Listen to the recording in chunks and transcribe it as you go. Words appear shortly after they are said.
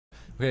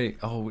Okay.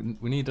 Oh,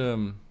 we need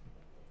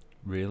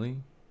Really?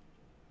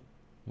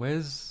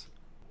 Where's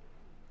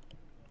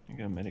You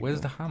got a medic.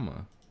 Where's the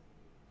hammer?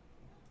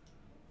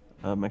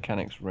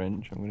 Mechanic's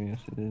wrench. I'm gonna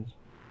guess it is.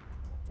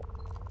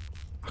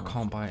 I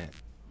can't buy it.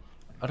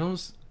 I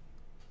don't.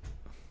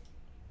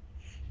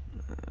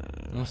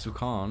 Unless we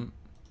can't.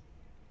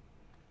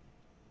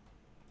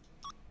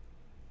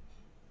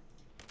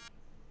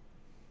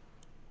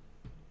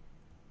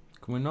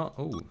 Can we not?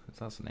 Oh,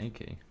 that's an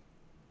AK.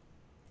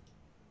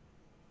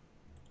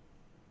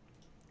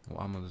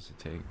 What ammo does it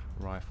take?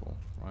 Rifle.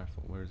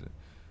 Rifle. Where is it?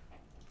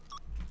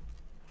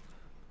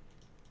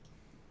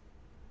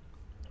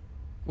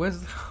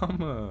 Where's the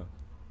hammer?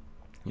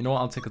 You know what?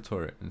 I'll take a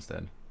turret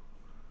instead.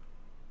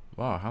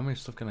 Wow, how much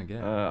stuff can I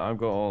get? I've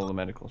got all the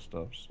medical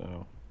stuff,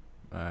 so.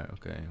 Right,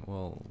 okay.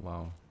 Well,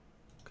 wow.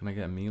 Can I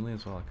get a melee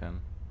as well? I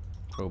can.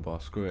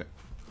 Crowbar, screw it.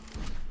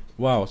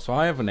 Wow, so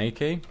I have an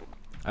AK, I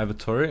have a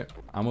turret,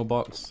 ammo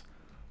box,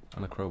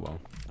 and a crowbar.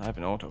 I have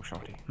an auto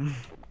shotty.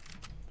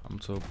 I'm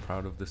so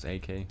proud of this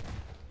AK.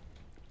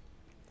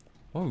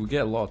 Oh, we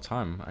get a lot of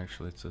time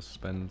actually to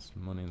spend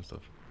money and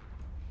stuff.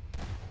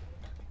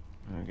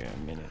 Okay, a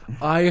minute.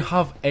 I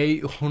have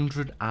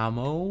 800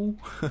 ammo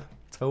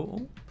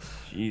total.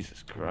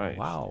 Jesus Christ.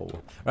 Wow.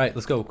 Right,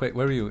 let's go. Quick,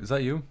 where are you? Is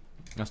that you?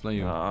 That's not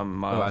you. I'm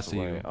miles I see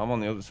away. you. I'm on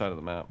the other side of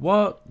the map.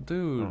 What,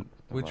 dude? Oh,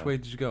 Which way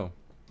did you go?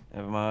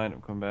 Never mind.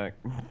 I'm coming back.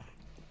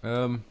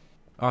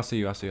 I see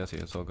you. I see you.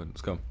 It's all good.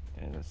 Let's go.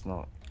 Yeah, let's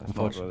not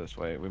go this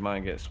way. We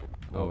might get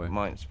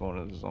might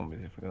spawn as a zombie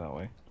if we go that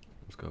way.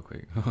 Let's go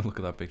quick. Look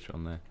at that picture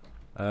on there.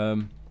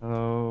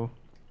 Hello.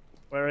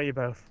 Where are you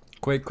both?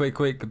 Quick.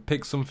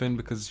 Pick something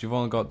because you've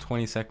only got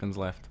 20 seconds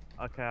left.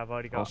 Okay, I've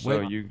already got.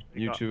 Also, you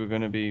two are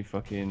gonna be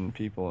fucking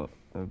people,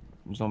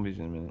 zombies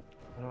in a minute.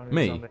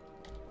 Me?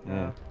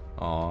 Yeah.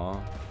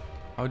 Aww.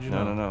 How'd you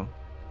know? No.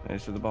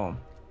 It's to the bottom.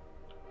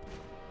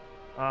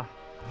 Ah,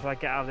 how do I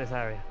get out of this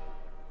area?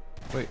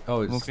 Wait.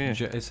 Oh, it's okay.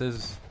 It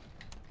says.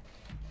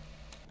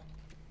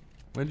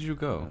 Where did you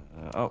go?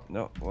 Oh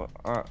no! What?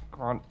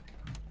 Come on,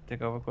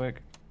 take over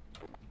quick.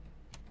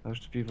 Those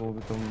two people will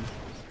become.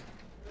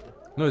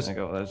 No, it's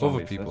other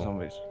other people.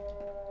 Zombies.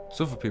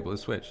 It's other people. It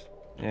switched.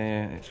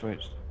 Yeah, it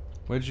switched.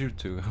 Where did you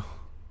two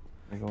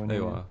go? There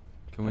you are.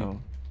 Can we?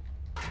 No.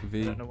 I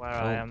don't know where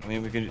I am. I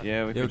mean, we could.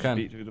 Yeah, we could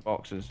beat through the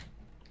boxes.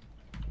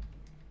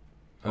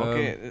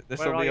 Okay,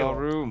 this will be our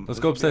room. Let's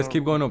go upstairs.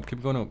 Keep going up.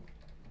 Keep going up.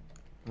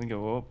 Can we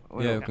go up?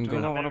 Yeah, we can do go.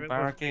 We not want to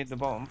barricade the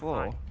bottom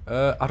floor.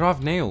 I don't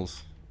have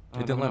nails. Oh,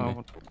 It didn't let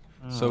me.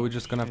 So we're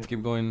just gonna have to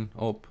keep going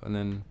up and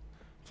then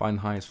find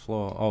the highest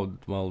floor. Oh,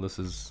 well, this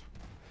is.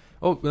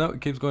 Oh no!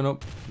 It keeps going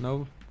up.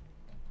 No.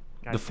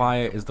 The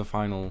fire is the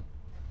final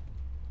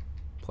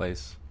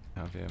place.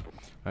 Have here.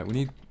 Right, we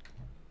need.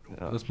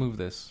 Let's move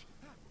this.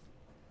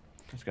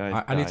 This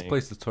guy's I need to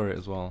place the turret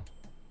as well.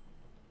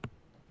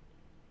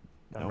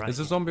 Right. Is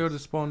the zombie already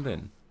spawned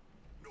in?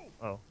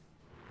 Oh.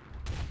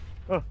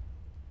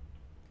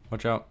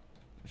 Watch out.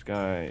 This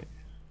guy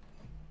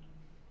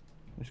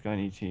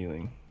needs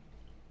healing.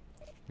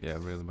 Yeah,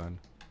 really bad.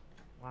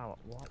 Wow.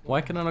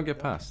 Why can I not get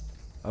past?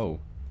 Oh.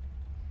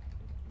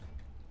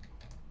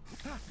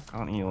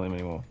 Can't heal him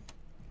anymore.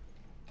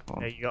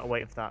 Yeah, you gotta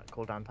wait for that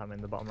cooldown time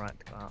in the bottom right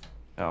to go out.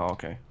 Oh,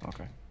 okay.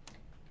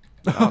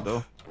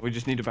 Though. We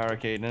just need a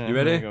barricade now. You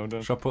ready?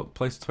 Should I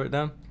place the turret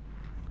down?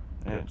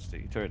 Yeah,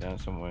 stick your turret down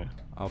somewhere.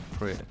 I'll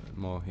put it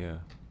more here.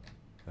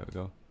 There we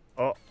go.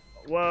 Oh,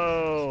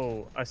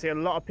 whoa! I see a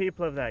lot of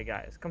people over there,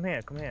 guys. Come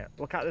here.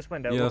 Look out this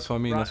window. Yeah, that's what I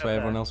mean. That's where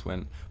everyone else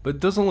went. But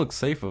it doesn't look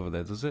safe over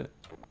there, does it?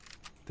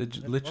 They're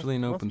literally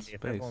in open space.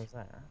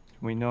 Can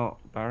we not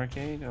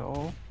barricade at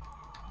all?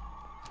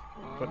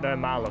 But no,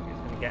 Marlock is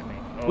gonna get me.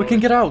 Oh, we can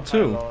get out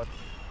too. Lord.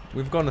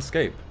 We've got an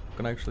escape.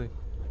 Can actually.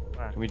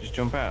 Can we just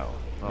jump out?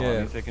 Oh, yeah.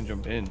 At least they can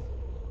jump in.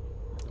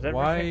 Does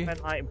everything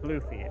went like blue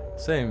for you?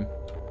 Same.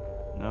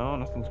 No,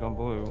 nothing's gone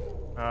blue.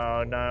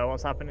 Oh no,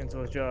 what's happening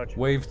to us, George?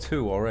 Wave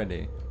 2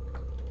 already.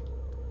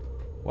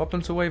 What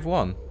happened to wave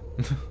 1?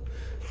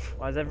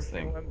 Why is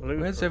everything went blue?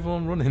 Where's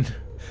everyone running?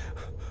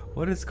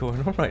 What is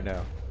going on right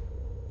now?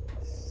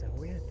 So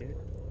weird, dude.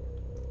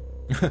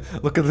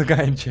 Look at the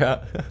guy in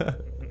chat.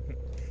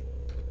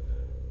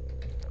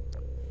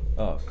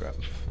 Oh crap.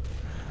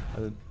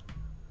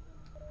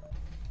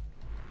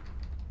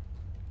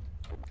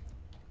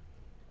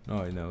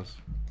 Oh, he knows.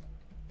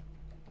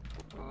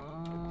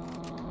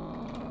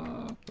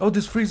 Oh,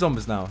 there's 3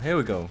 zombies now. Here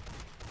we go.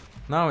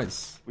 Now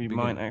it's... We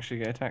might actually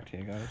get attacked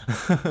here, guys.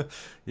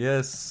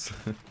 Yes.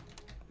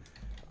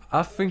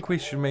 I think we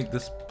should make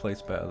this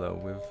place better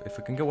though. If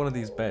we can get one of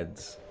these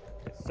beds.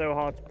 It's so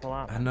hard to pull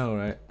out. I know,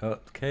 right?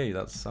 Okay,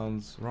 that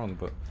sounds wrong,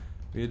 but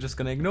we're just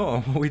gonna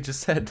ignore what we just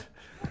said.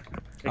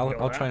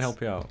 I'll try and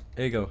help you out.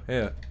 Here you go.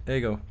 Here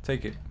you go.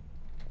 Take it.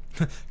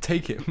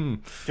 Take it.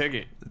 Take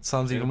it. It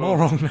sounds even more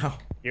wrong now.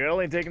 You're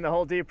only digging the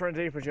hole deeper and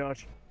deeper,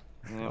 George.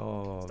 Yeah.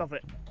 Oh. Stop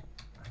it.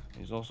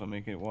 He's also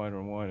making it wider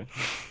and wider.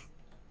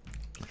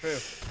 True.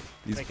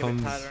 These Making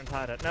it tighter and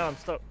tighter. No, I'm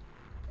stuck.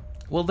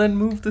 Well, then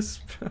move this.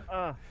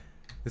 Ah.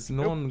 Is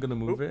no one gonna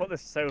move it? Put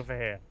this sofa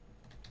here.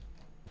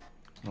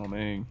 Not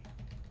me.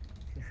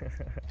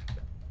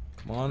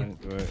 Come on.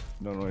 Can't do it.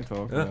 Don't know what you're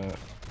talking about.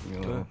 You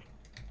know.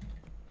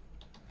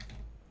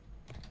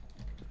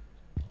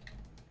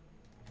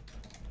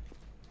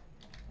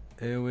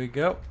 Here we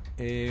go.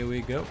 Here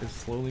we go. It's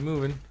slowly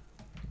moving.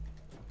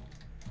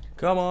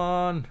 Come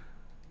on.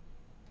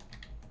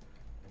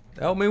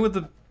 Help me with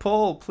the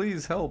pole.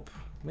 Please help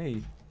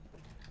me.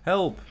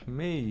 Help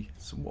me.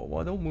 So,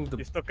 why don't move the...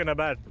 You're stuck in a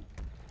bed.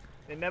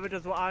 It never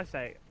does what I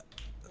say.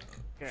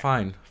 Okay.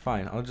 Fine,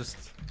 fine. I'll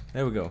just...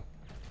 There we go.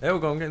 There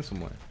we go. I'm getting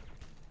somewhere.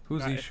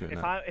 Who's he shooting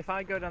at? If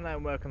I go down there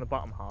and work on the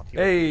bottom half...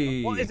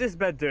 Hey! What is this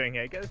bed doing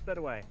here? Get this bed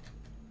away.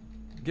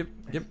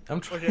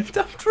 I'm trying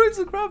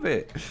to grab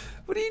it.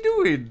 What are you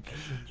doing?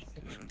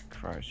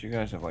 Christ, you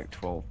guys have like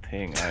 12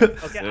 ping.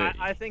 Okay,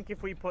 I think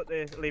if we put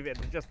this, leave it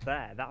just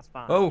there, that's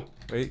fine. Oh,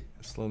 wait.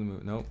 Slowly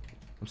move. No.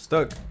 I'm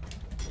stuck.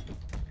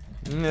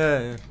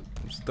 Yeah,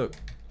 I'm stuck.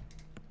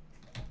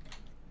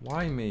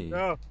 Why me?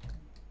 No.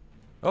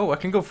 Oh, I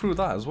can go through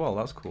that as well.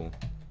 That's cool.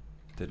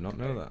 Did not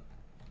know that.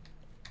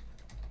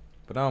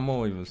 But now I'm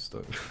all even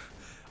stuck.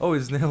 Oh,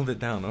 he's nailed it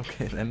down.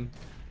 Okay, then.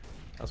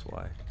 That's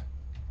why.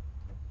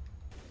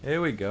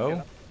 Here we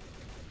go.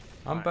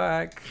 I'm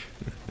back.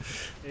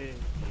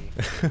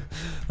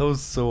 That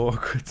was so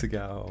awkward to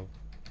get out.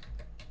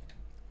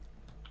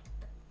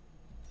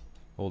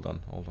 Hold on,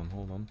 hold on,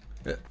 hold on.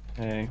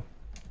 Hey.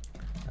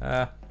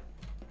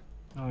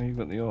 Oh, you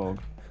got the org.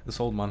 This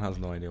old man has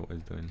no idea what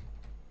he's doing.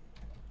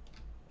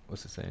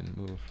 What's it saying?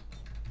 Move.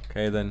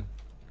 Okay then.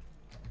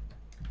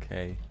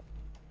 Okay.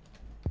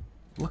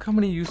 Look how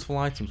many useful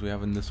items we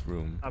have in this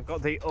room. I've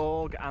got the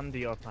org and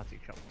the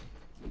automatic shotgun.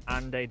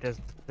 And a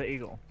Desert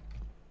Eagle.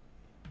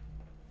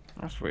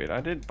 That's weird.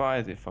 I did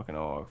buy the fucking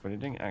org, but it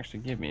didn't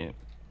actually give me it.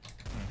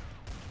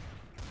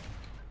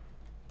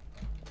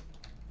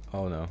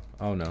 Oh no.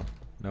 Oh no.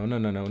 No, no,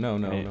 no, no, no,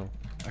 no, no.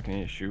 I can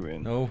hear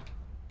shooting. No.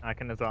 I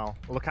can as well.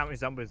 Look how many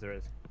zombies there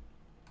is.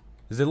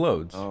 Is it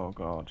loads? Oh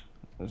god.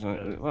 There's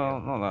well,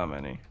 not that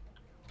many.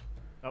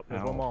 Oh,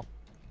 there's one more.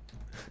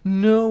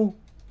 No.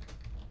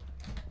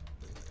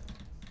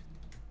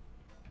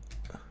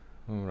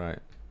 Alright.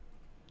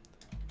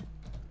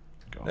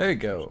 There you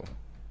go.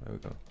 There we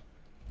go.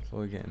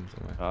 Slowly getting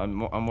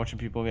somewhere. I'm watching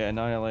people get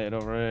annihilated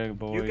over here,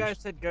 boys. You guys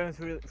said going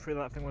through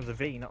that thing was a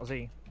V, not a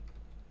Z.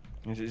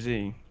 Is it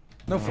Z?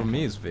 No, for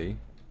me it's V.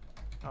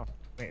 Oh, I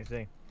think it's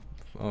Z.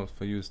 Oh,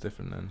 for you it's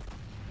different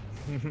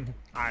then.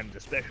 I'm the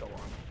special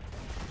one.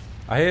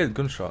 I hear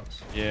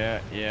gunshots.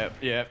 Yeah, yeah,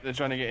 yeah. They're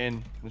trying to get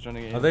in. They're trying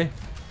to get in. Are they?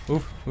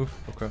 Oof, oof,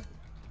 okay.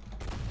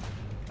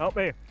 Help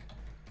me.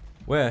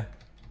 Where?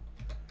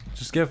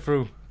 Just get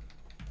through.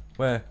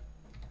 Where?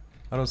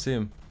 I don't see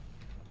him.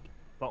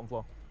 Bottom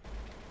floor.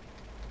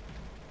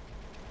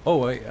 Oh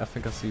wait, I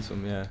think I see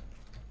some, yeah.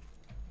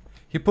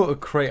 He put a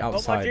crate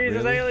outside, oh my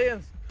Jesus, really?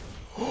 aliens!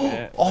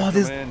 Yeah, Oh,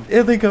 there's...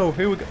 Here they go,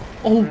 here we go.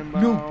 Oh,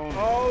 no!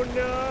 Oh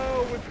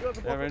no! We forgot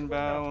to They're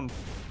inbound.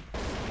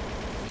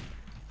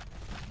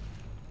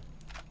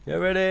 Get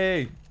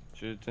ready!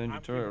 Should turn your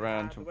turret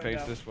around to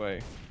face this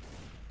way.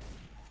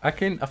 I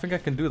think I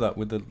can do that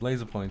with the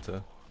laser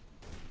pointer.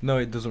 No,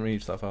 it doesn't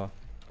reach that far.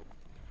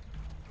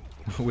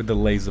 With the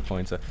laser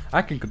pointer.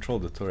 I can control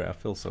the turret, I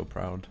feel so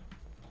proud.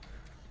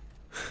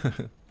 I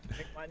think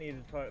I might need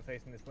a turret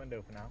facing this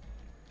window for now.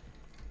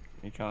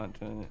 You can't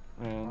turn it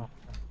around.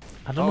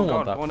 I don't know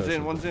what that one's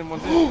person in, one's in,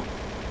 one's in.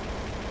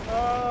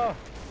 Oh!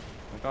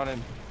 I got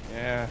him.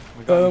 Yeah,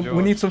 we got him, George.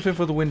 We need something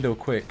for the window,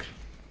 quick.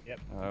 Yep.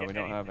 We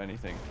don't have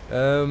anything.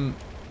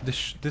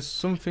 There's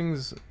some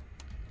things,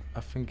 I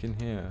think, in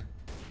here.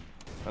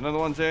 Another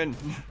one's in.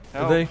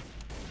 Are they?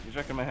 He's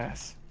wrecking my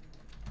ass.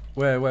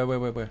 Where?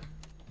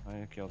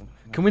 I killed him.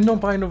 Can we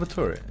not buy another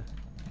turret?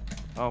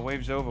 Oh,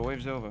 wave's over,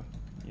 wave's over.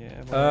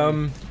 Yeah.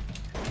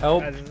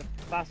 Help. There's a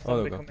fast Oh,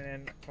 zombie there we coming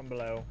in from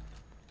below.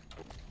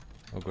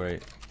 Oh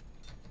great.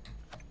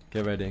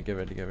 Get ready, get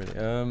ready, get ready.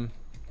 I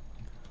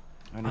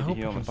need to hope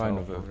heal we can buy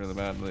myself another. really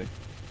badly.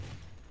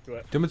 Do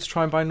it. Do you want me to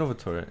try and buy another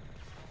turret?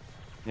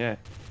 Yeah,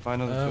 buy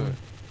another turret.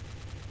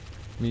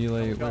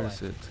 Melee, Oh, where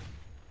is it?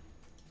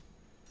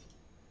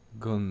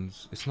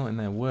 Guns. It's not in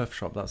there.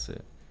 Workshop, that's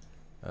it.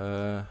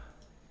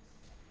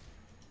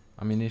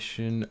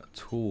 Ammunition,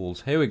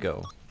 tools. Here we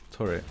go.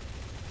 Turret.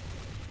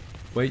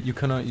 Wait, you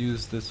cannot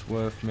use this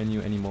worth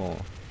menu anymore.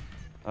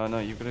 Oh no,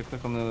 you've got to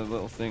click on the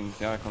little thing,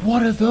 the icon.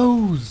 What are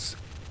those?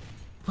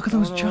 Look at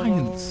those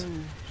giants.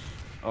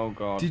 Oh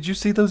god. Did you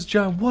see those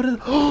giants? What are...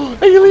 Oh,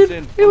 One's alien!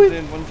 in,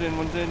 Alien! one's in,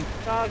 one's in.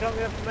 Oh, got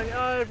me up the menu.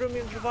 Oh, threw me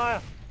into the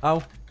fire.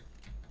 Ow.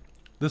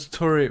 This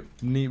turret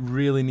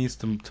really needs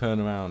to turn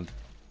around.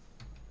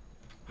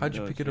 How'd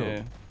you pick it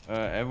up?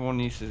 Everyone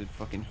needs to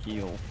fucking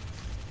heal.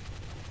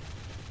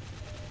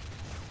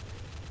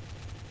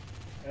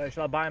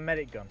 Shall I buy a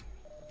medic gun?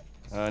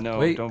 No,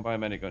 Wait. don't buy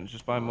medic guns.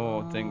 Just buy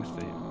more things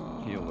to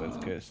heal with,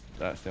 because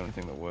that's the only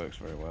thing that works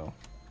very well.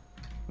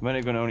 The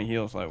medic gun only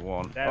heals like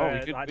one.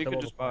 There, We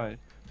could just buy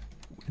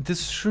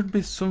This should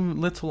be some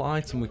little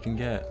item we can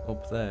get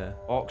up there.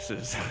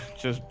 boxes.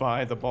 Just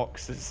buy the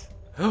boxes.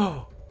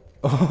 Oh,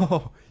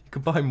 you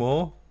could buy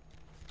more?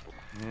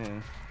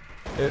 Yeah.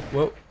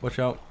 Whoa, watch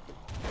out.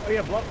 Oh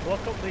yeah, block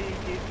up the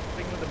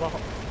thing with the box.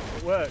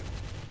 It worked.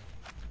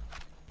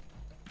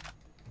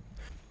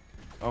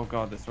 Oh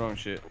god, they're throwing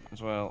shit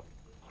as well.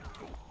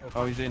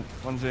 Oh, he's in.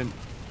 One's in.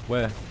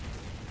 Where?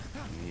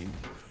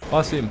 Oh,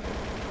 I see him.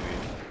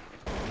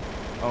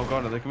 Oh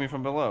god, are they coming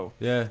from below?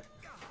 Yeah.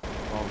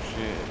 Oh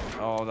shit.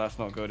 Oh, that's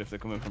not good if they're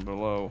coming from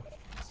below.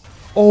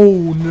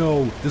 Oh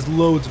no, there's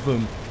loads of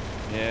them.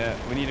 Yeah,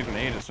 we need a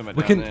grenade or something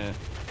We down can- there.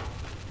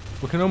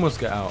 We can almost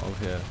get out of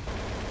here.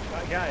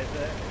 Right, guys, do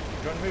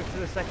you want to move to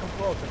the second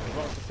floor because there's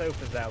lots of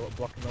sofas there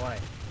blocking the way?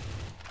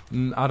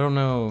 I don't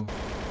know.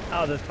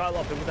 Oh, there's quite a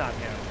lot of people down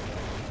here.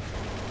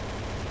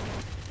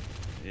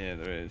 Yeah,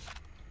 there is.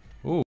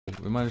 Ooh,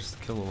 we managed to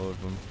kill a load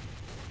of them.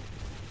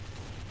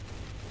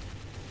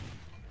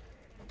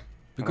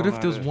 Be I good don't if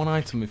know there's how to- one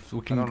item if we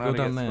I can don't know go how to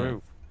down get there.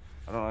 through.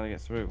 I don't know how to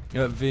get through.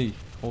 Yeah, V.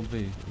 Hold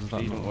V. Does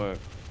that It not doesn't work.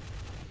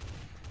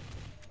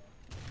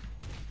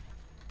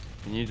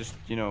 Can you just,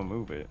 you know,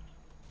 move it?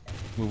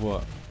 Move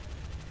what?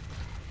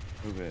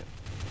 Move it.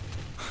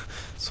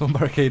 Some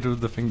barricade with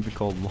the thing they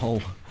called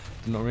LOL.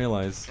 Did not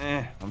realise.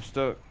 I'm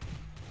stuck.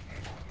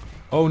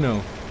 Oh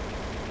no.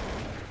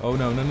 Oh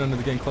no, no, they're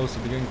getting closer,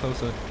 they're getting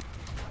closer.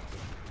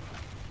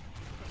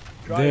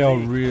 They are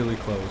really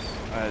close.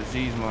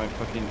 Z's my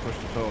fucking push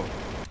to talk.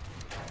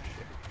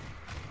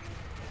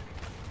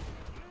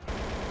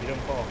 You done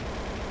for?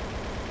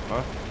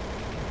 What?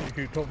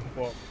 You done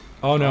for?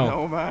 Oh no.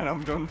 Oh man,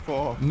 I'm done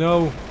for.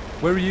 No.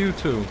 Where are you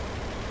two?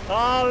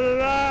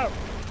 Oh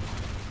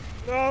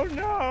no! No,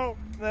 no!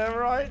 They're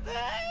right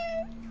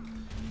there.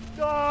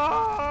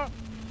 Ah!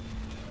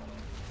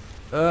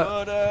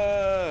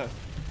 Murder!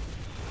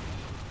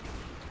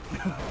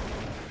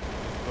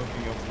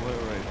 Fucking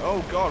obliterated.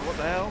 Oh god, what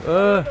the hell?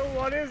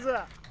 What is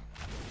that?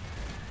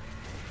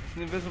 It's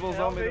an invisible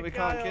Help zombie me, that we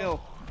can't Kyle.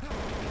 kill.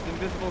 It's an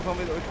invisible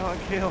zombie that we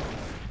can't kill.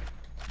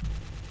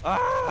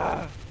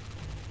 Ah!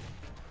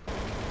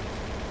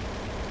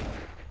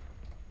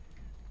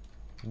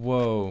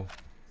 Whoa.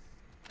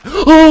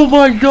 Oh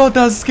my god,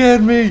 that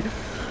scared me!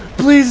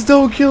 Please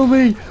don't kill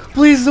me!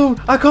 Please don't!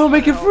 I can't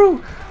make it through!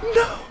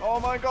 No! Oh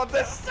my god,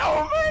 there's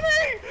so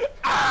many!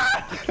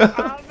 Ah!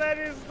 How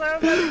many? So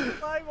many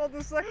time on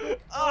the second.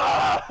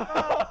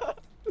 Ah!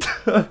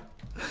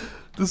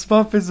 This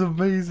map is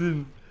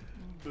amazing.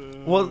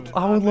 What?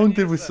 How long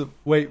did we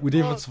wait? We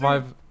didn't even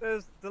survive.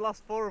 There's the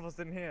last 4 of us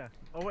in here.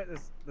 Oh wait,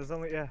 there's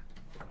only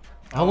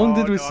How long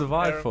did we no,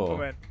 survive they're for?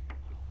 coming.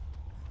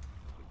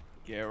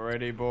 Get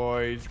ready,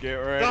 boys. Get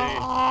ready.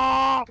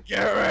 Ah!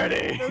 Get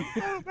ready. There's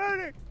so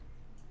many.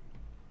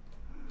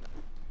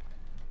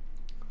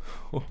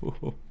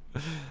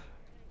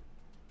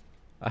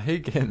 I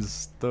hate getting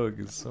stuck.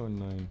 It's so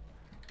annoying.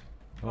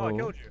 Oh, I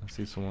killed you. I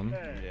see someone.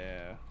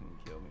 Yeah, you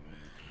killed me.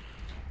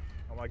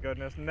 Oh my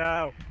goodness,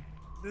 no!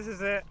 This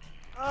is it.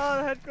 Oh,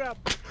 the head grab.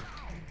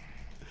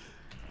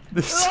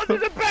 This Oh,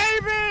 there's a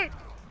baby!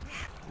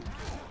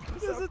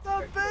 There's a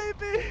dead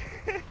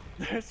baby!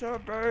 There's a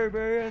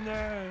baby in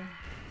there.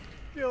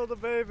 Kill the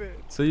baby.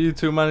 So you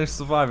two managed to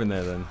survive in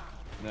there then?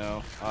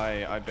 No,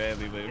 I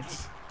barely lived.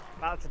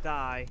 About to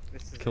die.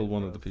 This is Killed it,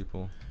 one of the bros.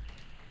 people.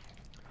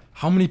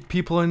 How many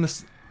people are in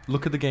this?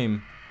 Look at the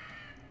game.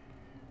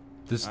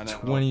 There's I know.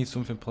 20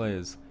 something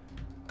players.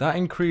 That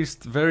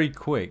increased very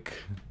quick.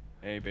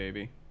 Hey,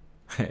 baby.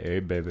 Hey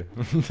baby.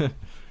 Hey,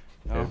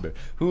 Oh. baby.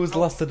 Who was the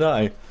last to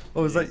die?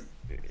 Oh, was that?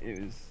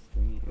 It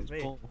was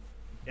me. Paul.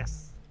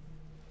 Yes.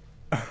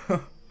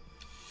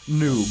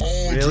 Noob.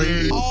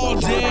 Really? All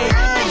day,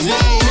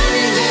 all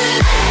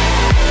day.